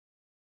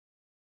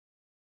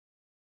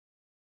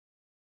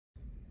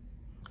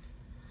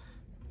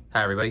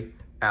Hi everybody,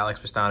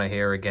 Alex Pastana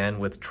here again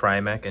with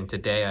Trimec, and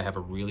today I have a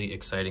really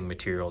exciting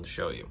material to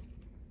show you.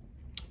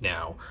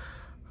 Now,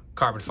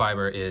 carbon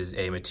fiber is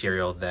a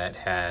material that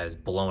has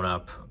blown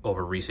up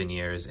over recent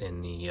years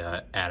in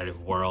the additive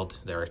world.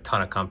 There are a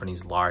ton of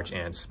companies, large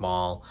and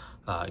small,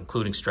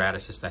 including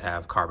Stratasys, that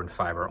have carbon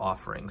fiber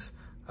offerings.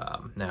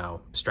 Now,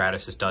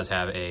 Stratasys does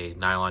have a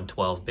nylon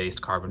 12 based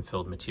carbon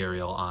filled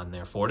material on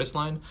their Fortis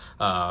line,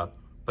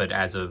 but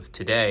as of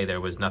today, there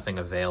was nothing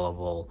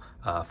available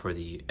for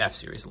the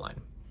F-Series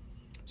line.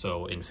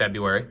 So in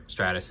February,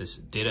 Stratasys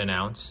did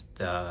announce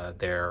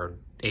their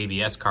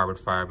ABS carbon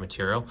fiber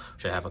material,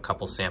 which I have a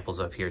couple samples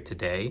of here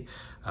today.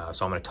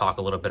 So I'm going to talk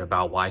a little bit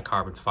about why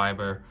carbon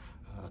fiber,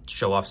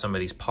 show off some of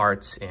these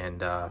parts,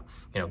 and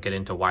get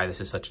into why this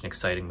is such an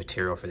exciting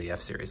material for the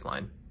F-Series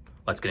line.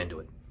 Let's get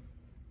into it.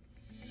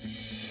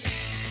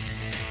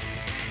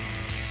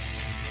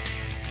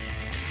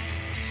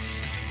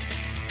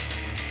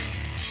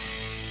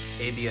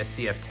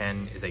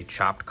 ABS-CF10 is a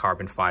chopped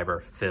carbon fiber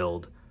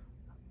filled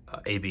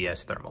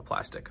ABS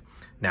thermoplastic.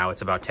 Now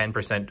it's about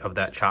 10% of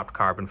that chopped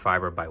carbon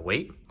fiber by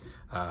weight.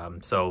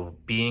 So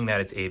being that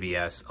it's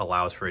ABS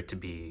allows for it to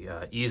be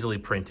easily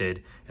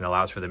printed and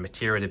allows for the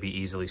material to be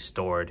easily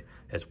stored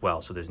as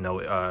well. So there's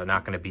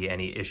not going to be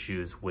any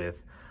issues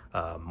with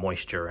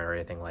moisture or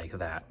anything like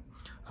that.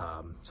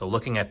 So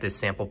looking at this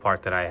sample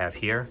part that I have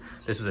here,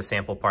 this was a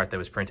sample part that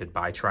was printed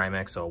by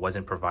Trimec, so it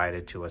wasn't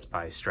provided to us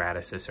by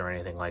Stratasys or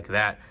anything like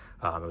that.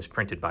 It was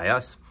printed by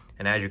us,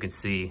 and as you can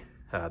see,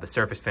 the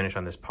surface finish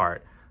on this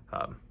part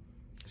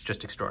is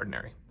just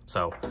extraordinary.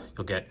 So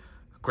you'll get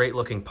great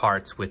looking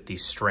parts with the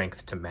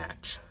strength to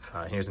match.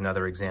 Here's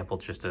another example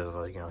just of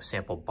a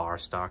sample bar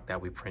stock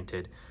that we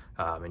printed,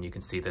 and you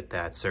can see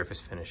that surface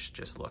finish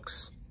just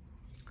looks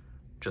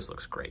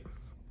great.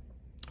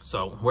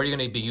 So what are you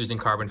going to be using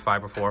carbon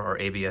fiber for, or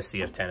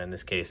ABS-CF10 in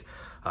this case?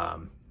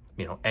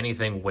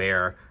 Anything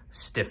where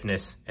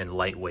stiffness and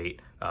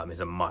lightweight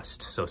is a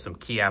must. So some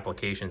key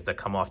applications that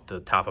come off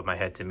the top of my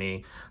head to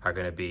me are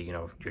going to be,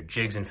 your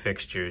jigs and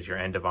fixtures, your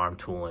end of arm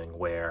tooling,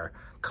 where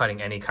cutting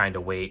any kind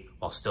of weight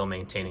while still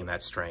maintaining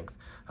that strength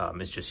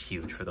is just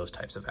huge for those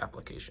types of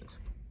applications.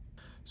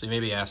 So you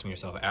may be asking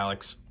yourself,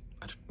 Alex,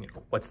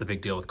 what's the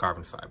big deal with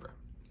carbon fiber?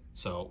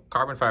 So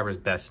carbon fiber is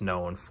best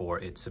known for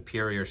its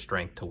superior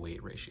strength to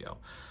weight ratio.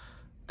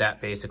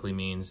 That basically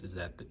means is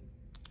that the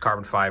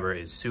carbon fiber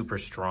is super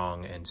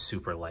strong and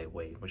super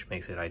lightweight, which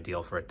makes it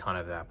ideal for a ton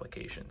of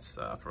applications,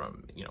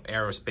 from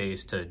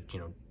aerospace to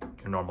your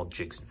normal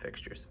jigs and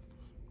fixtures.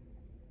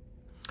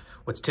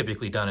 What's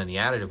typically done in the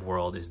additive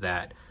world is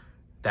that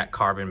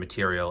carbon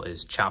material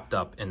is chopped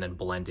up and then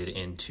blended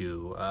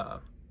into a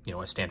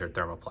standard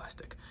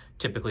thermoplastic.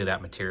 Typically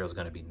that material is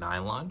going to be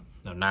nylon.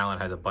 Now nylon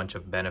has a bunch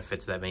of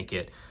benefits that make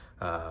it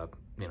a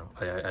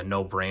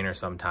no-brainer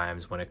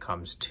sometimes when it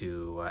comes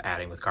to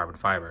adding with carbon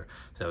fiber.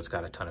 So it's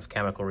got a ton of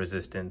chemical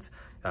resistance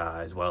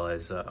as well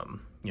as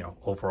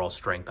overall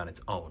strength on its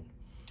own.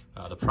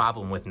 The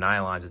problem with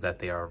nylons is that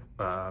they are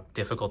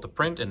difficult to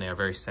print and they are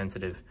very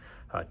sensitive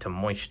to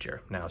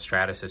moisture. Now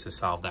Stratasys has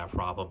solved that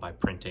problem by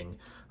printing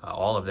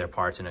all of their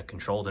parts in a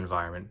controlled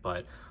environment,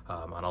 but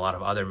on a lot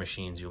of other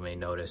machines you may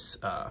notice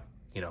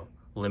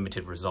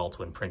limited results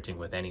when printing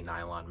with any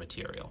nylon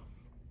material.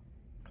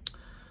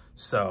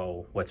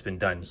 So what's been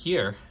done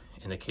here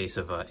in the case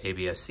of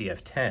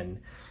ABS-CF10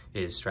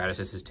 is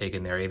Stratasys has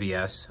taken their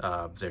ABS,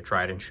 their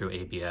tried and true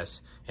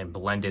ABS, and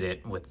blended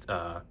it with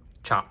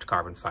chopped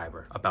carbon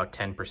fiber, about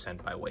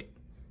 10% by weight.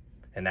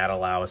 And that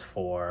allows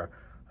for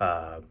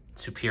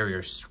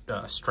superior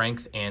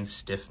strength and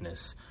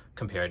stiffness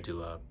compared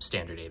to a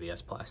standard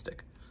ABS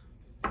plastic.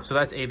 So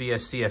that's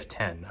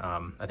ABS-CF10.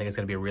 I think it's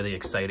going to be a really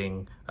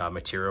exciting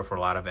material for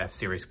a lot of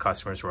F-Series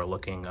customers who are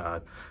looking,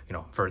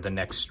 for the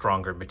next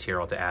stronger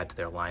material to add to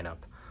their lineup.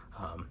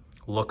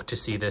 Look to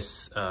see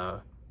this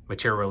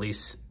material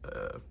release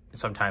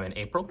sometime in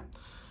April,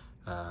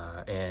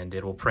 and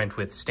it will print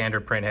with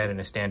standard print head and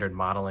a standard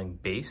modeling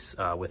base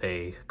with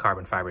a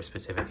carbon fiber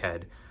specific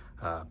head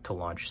to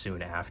launch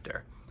soon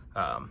after.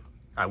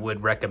 I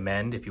would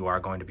recommend, if you are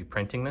going to be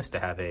printing this, to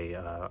have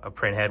a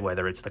print head,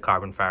 whether it's the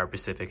carbon fiber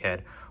specific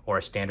head or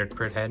a standard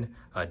print head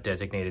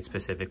designated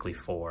specifically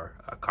for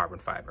carbon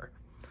fiber.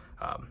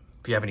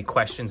 If you have any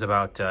questions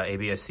about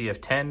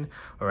ABS-CF10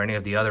 or any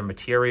of the other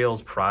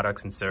materials,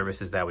 products, and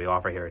services that we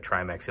offer here at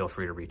Trimec, feel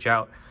free to reach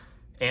out.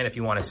 And if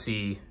you want to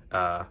see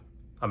a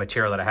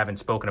material that I haven't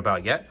spoken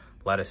about yet,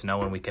 let us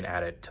know and we can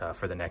add it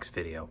for the next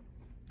video.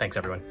 Thanks,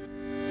 everyone.